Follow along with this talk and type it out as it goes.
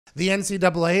The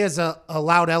NCAA has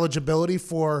allowed eligibility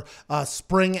for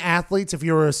spring athletes. If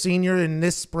you were a senior in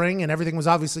this spring and everything was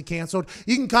obviously canceled,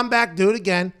 you can come back, do it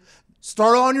again,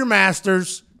 start on your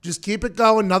masters, just keep it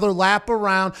going, another lap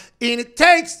around, and it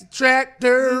takes the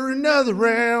tractor another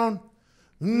round,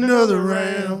 another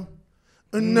round,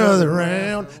 another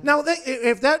round. Now,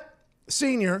 if that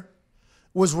senior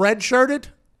was red-shirted,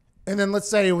 and then let's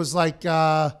say it was like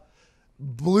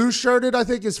blue-shirted, I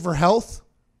think is for health,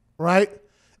 right?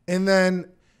 And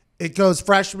then it goes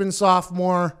freshman,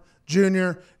 sophomore,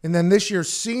 junior, and then this year's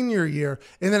senior year,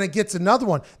 and then it gets another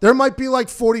one. There might be like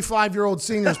 45-year-old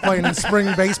seniors playing in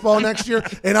spring baseball next year,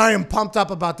 and I am pumped up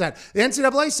about that. The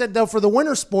NCAA said, though, for the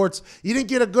winter sports, you didn't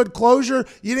get a good closure.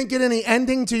 You didn't get any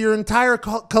ending to your entire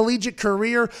collegiate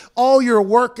career, all your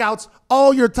workouts,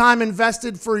 all your time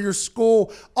invested for your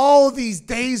school, all of these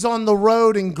days on the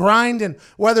road and grinding,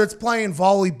 whether it's playing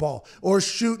volleyball or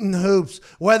shooting hoops,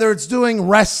 whether it's doing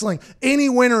wrestling, any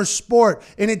winter sport,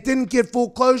 and it didn't get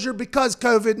full closure because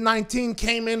COVID-19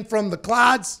 came in from the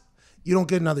clouds. You don't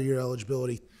get another year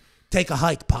eligibility. Take a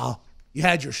hike, pal. You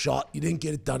had your shot. You didn't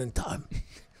get it done in time.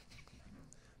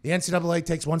 The NCAA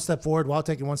takes one step forward while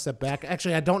taking one step back.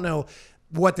 Actually, I don't know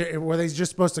were they just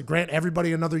supposed to grant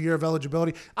everybody another year of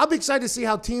eligibility. I'll be excited to see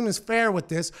how team is fair with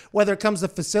this, whether it comes to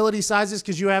facility sizes,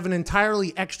 because you have an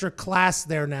entirely extra class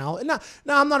there now. And now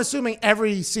I'm not assuming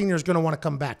every senior is going to want to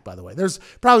come back, by the way. There's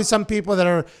probably some people that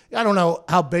are, I don't know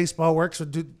how baseball works. Or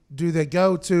do they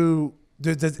go to,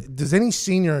 does any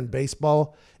senior in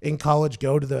baseball in college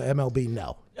go to the MLB?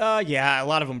 No. Yeah, a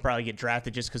lot of them probably get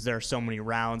drafted just because there are so many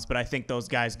rounds, but I think those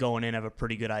guys going in have a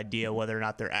pretty good idea whether or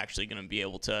not they're actually going to be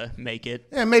able to make it.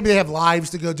 Yeah, maybe they have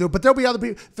lives to go do, but there'll be other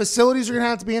people. Facilities are going to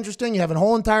have to be interesting. You have a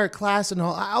whole entire class, and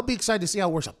I'll be excited to see how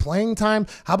it works. Playing time.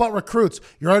 How about recruits?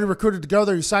 You're already recruited to go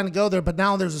there. You signed to go there, but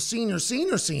now there's a senior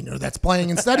that's playing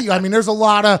instead of you. I mean, there's a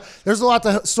lot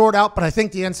to sort out, but I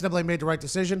think the NCAA made the right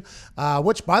decision,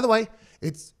 which, by the way,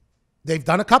 they've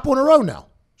done a couple in a row now.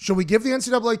 Should we give the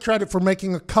NCAA credit for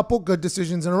making a couple good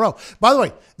decisions in a row? By the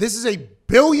way, this is a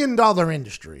billion-dollar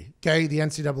industry, okay, the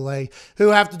NCAA, who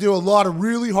have to do a lot of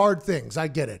really hard things. I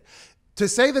get it. To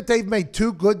say that they've made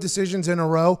two good decisions in a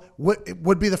row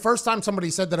would be the first time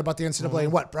somebody said that about the NCAA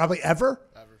in what, probably ever?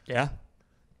 Yeah.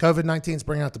 COVID-19 is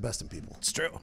bringing out the best in people. It's true.